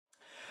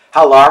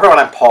Hello everyone,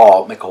 I'm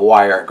Paul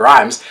McGuire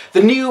Grimes.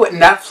 The new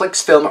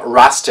Netflix film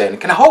Rustin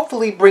can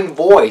hopefully bring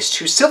voice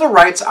to civil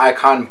rights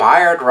icon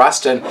Bayard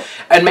Rustin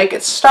and make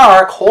its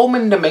star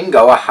Colman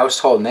Domingo a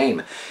household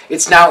name.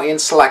 It's now in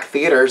select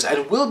theaters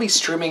and will be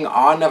streaming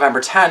on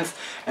November 10th,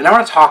 and I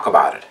want to talk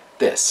about it.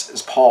 This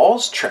is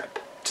Paul's trip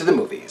to the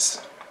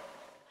movies.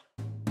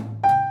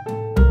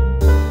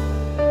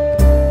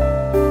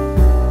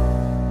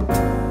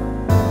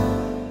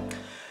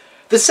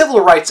 The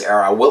civil rights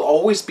era will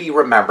always be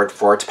remembered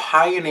for its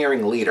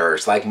pioneering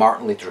leaders like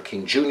Martin Luther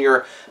King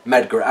Jr.,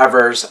 Medgar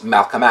Evers,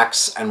 Malcolm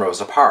X, and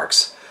Rosa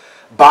Parks.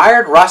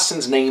 Bayard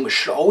Rustin's name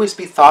should always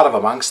be thought of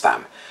amongst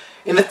them.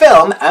 In the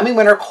film, Emmy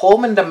winner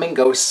Colman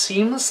Domingo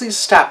seamlessly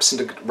steps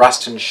into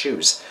Rustin's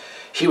shoes.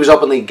 He was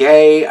openly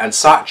gay and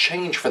sought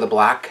change for the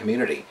black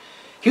community.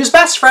 He was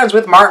best friends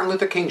with Martin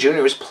Luther King Jr.,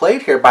 who was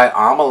played here by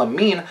Amal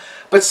Amin,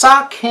 but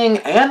saw King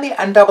and the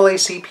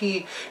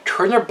NAACP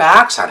turn their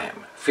backs on him,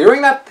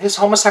 fearing that his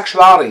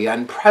homosexuality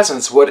and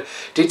presence would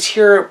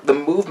deter the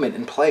movement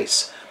in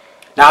place.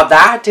 Now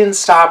that didn't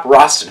stop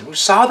Rustin, who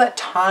saw that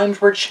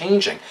times were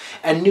changing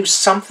and knew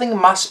something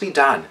must be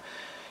done.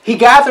 He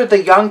gathered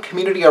the young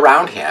community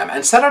around him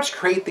and set out to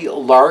create the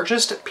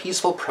largest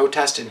peaceful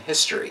protest in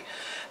history.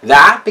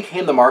 That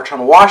became the March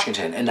on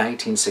Washington in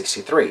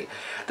 1963.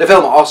 The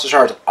film also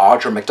stars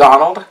Audra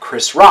McDonald,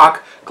 Chris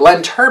Rock,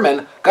 Glenn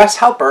Turman, Gus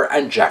Helper,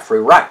 and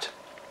Jeffrey Wright.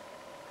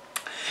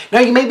 Now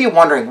you may be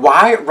wondering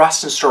why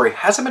Rustin's story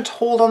hasn't been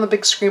told on the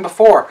big screen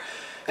before,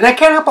 and I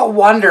can't help but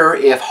wonder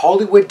if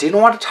Hollywood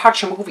didn't want to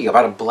touch a movie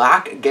about a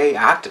black gay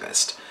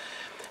activist.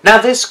 Now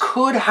this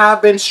could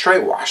have been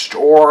straightwashed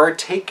or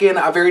taken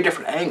a very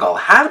different angle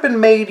had it been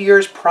made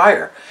years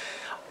prior.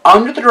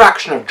 Under the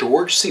direction of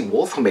George C.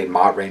 Wolfe, who made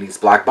Ma Rainey's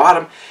Black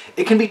Bottom,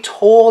 it can be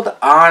told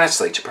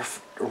honestly to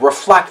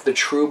reflect the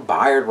true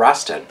Bayard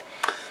Rustin.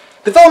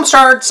 The film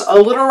starts a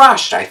little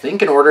rushed, I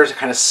think, in order to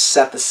kind of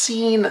set the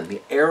scene and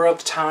the era of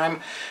the time.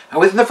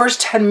 And within the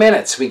first 10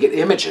 minutes, we get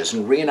images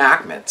and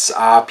reenactments,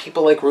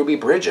 people like Ruby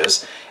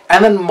Bridges,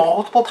 and then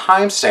multiple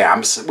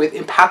timestamps with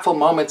impactful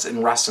moments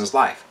in Rustin's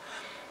life.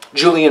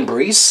 Julian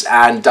Brees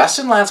and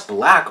Dustin Lance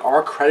Black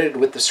are credited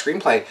with the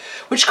screenplay,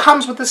 which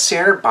comes with the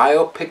standard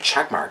biopic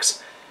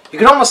checkmarks. You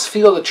can almost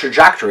feel the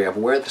trajectory of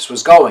where this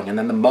was going and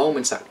then the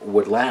moments that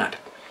would land.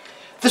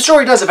 The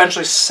story does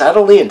eventually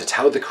settle in to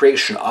tell the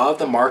creation of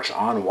the March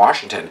on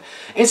Washington,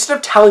 instead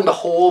of telling the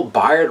whole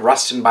Bayard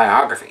Rustin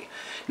biography.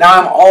 Now,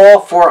 I'm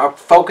all for a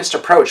focused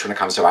approach when it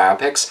comes to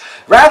biopics,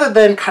 rather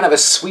than kind of a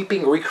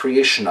sweeping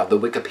recreation of the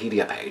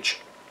Wikipedia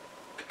page.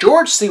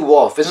 George C.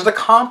 Wolfe is an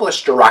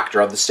accomplished director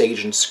of the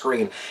stage and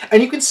screen,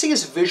 and you can see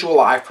his visual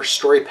eye for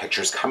story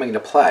pictures coming into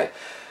play.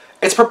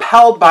 It's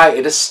propelled by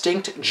a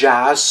distinct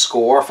jazz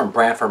score from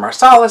Branford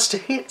Marsalis to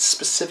hit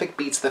specific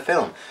beats of the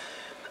film.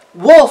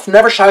 Wolfe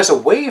never shies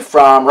away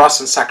from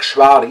Rustin's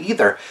sexuality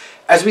either,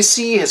 as we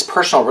see his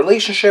personal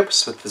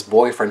relationships with his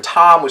boyfriend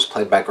Tom, who's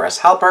played by Gus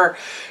Helper,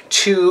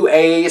 to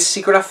a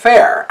secret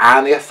affair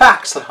and the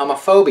effects that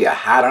homophobia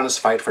had on his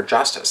fight for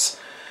justice.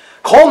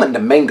 Colman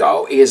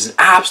Domingo is an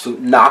absolute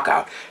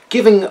knockout,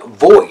 giving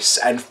voice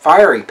and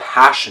fiery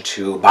passion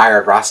to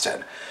Bayard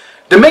Rustin.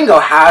 Domingo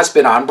has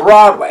been on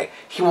Broadway.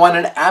 He won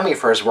an Emmy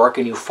for his work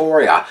in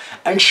Euphoria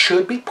and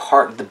should be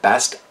part of the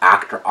Best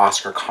Actor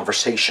Oscar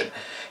conversation.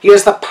 He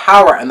has the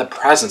power and the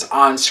presence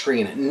on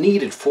screen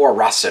needed for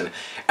Rustin,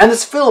 and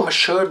this film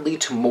should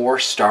lead to more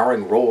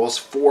starring roles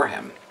for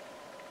him.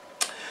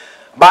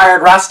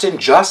 Bayard Rustin,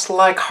 just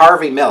like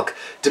Harvey Milk,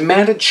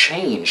 demanded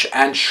change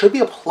and should be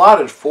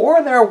applauded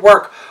for their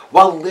work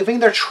while living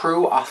their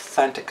true,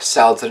 authentic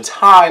selves at a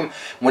time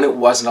when it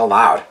wasn't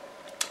allowed.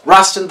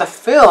 Rustin, the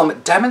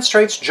film,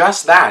 demonstrates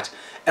just that,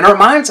 and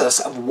reminds us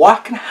of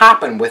what can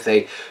happen with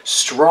a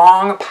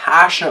strong,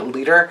 passionate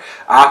leader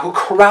who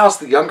corrals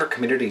the younger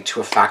community to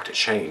effect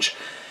change.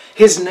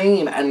 His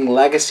name and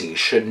legacy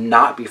should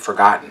not be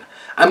forgotten.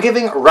 I'm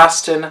giving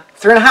Rustin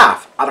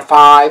 3.5 out of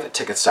 5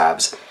 ticket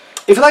stubs.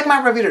 If you like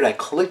my review today,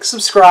 click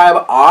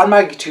subscribe on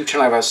my YouTube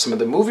channel. I have some of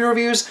the movie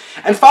reviews,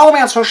 and follow me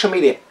on social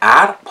media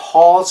at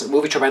Paul's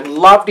Movie Trip. I'd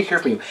love to hear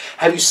from you.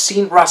 Have you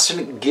seen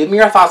Rustin? Give me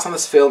your thoughts on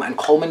this film and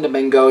Colman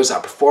Domingo's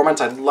performance.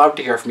 I'd love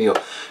to hear from you.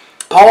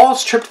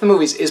 Paul's Trip to the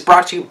Movies is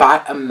brought to you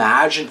by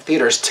Imagine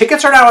Theaters.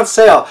 Tickets are now on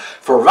sale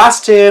for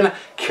Rustin,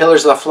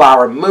 Killers of the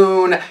Flower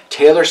Moon,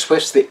 Taylor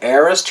Swift's The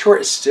Eras Tour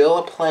is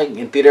still playing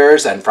in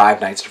theaters, and Five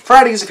Nights at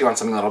Freddy's if you want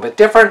something a little bit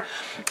different.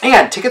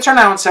 And tickets are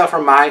now on sale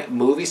for my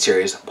movie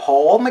series,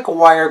 Paul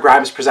McGuire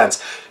Grimes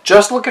Presents.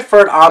 Just look for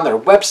it on their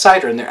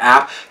website or in their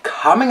app.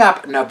 Coming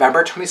up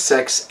November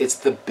 26th, it's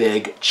The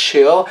Big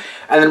Chill.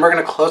 And then we're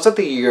going to close out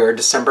the year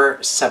December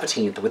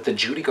 17th with the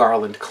Judy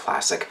Garland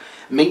classic,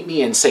 Meet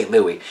Me in St.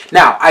 Louis.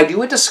 Now, I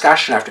do a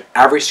discussion after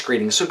every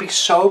screening, so it'd be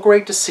so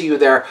great to see you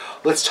there.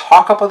 Let's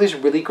talk about these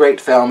really great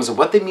films,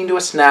 what they mean to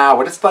us now,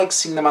 what it's like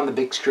seeing them on the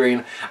big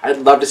screen. I'd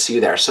love to see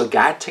you there. So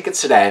get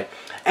tickets today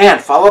and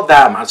follow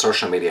them on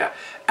social media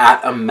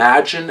at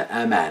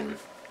ImagineMN.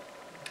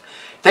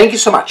 Thank you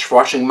so much for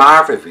watching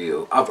my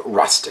review of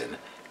Rustin.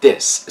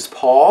 This is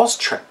Paul's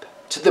Trip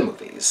to the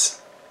Movies.